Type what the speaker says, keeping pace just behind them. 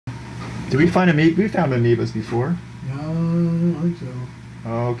Did we find amoebas? We found amoebas before. No, I don't think so.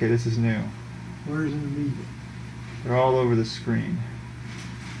 Oh, okay, this is new. Where's an amoeba? They're all over the screen.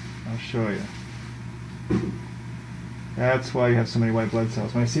 I'll show you. That's why you have so many white blood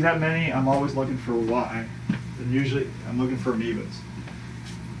cells. When I see that many, I'm always looking for why. And usually, I'm looking for amoebas.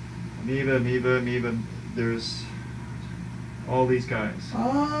 Amoeba, amoeba, amoeba. There's all these guys.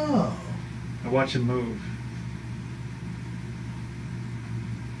 Oh. I watch them move.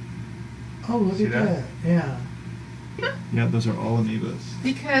 Oh, look See at that? that. Yeah. Yeah, those are all amoebas.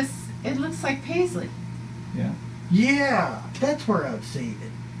 Because it looks like paisley. Yeah. Yeah, that's where I've seen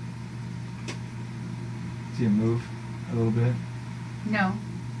it. See them move a little bit? No.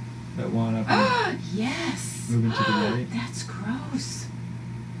 That one up Yes. moving to the right. That's gross.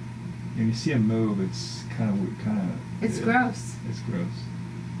 When you see them move, it's kind of It's gross. It's gross.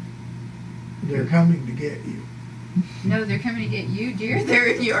 They're coming to get you. No, they're coming to get you, dear. They're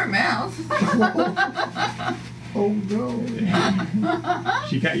in your mouth. Oh, no.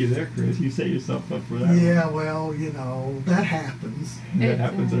 She got you there, Chris. You set yourself up for that. Yeah, well, you know, that happens. That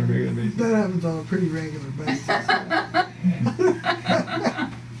happens on a regular basis. That happens on a pretty regular basis.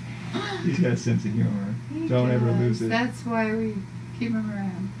 He's got a sense of humor. He Don't ever does. lose it. That's why we keep him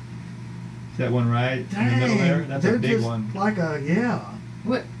around. Is that one right in the middle there? That's they're a big just one. like a, yeah.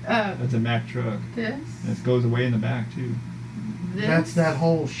 What? That's a Mack truck. This? And it goes away in the back, too. This? That's that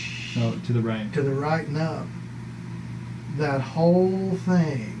whole No, to the right. to the right and up. That whole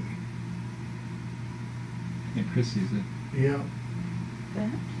thing. And Chris sees it. Yep. That?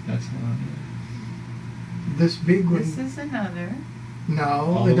 That's one. This big one. This is another. No,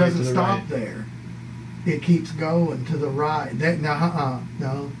 All the it way doesn't to the stop right. there. It keeps going to the right. That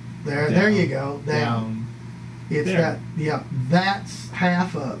no. There you go. Down. It's There. that. Yeah, that's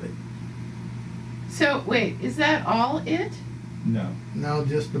half of it. So, wait, is that all it? No. No,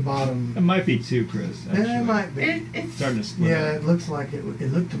 just the bottom. It might be two, Chris. Actually. It might be. It's Starting to split Yeah, up. it looks like it.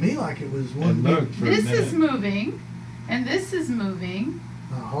 It looked to me like it was It one. looked for a This minute. is moving, and this is moving,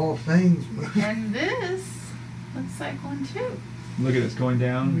 The whole thing's moving. and this looks like one too. Look at it, it's going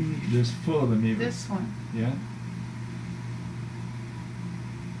down. There's full of amoebas. This one. Yeah.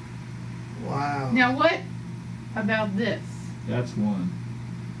 Wow. Now what about this? That's one.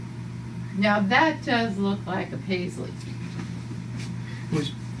 Now that does look like a paisley.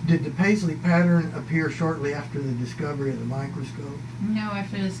 Did the paisley pattern appear shortly after the discovery of the microscope? No,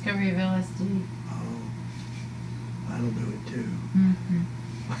 after the discovery of LSD. Oh, that'll do it too.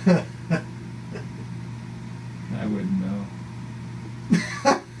 Mm-hmm. I wouldn't know.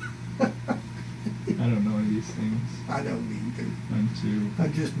 I don't know any of these things. I don't either. I'm too. I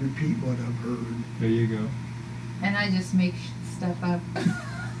just repeat what I've heard. There you go. And I just make stuff up.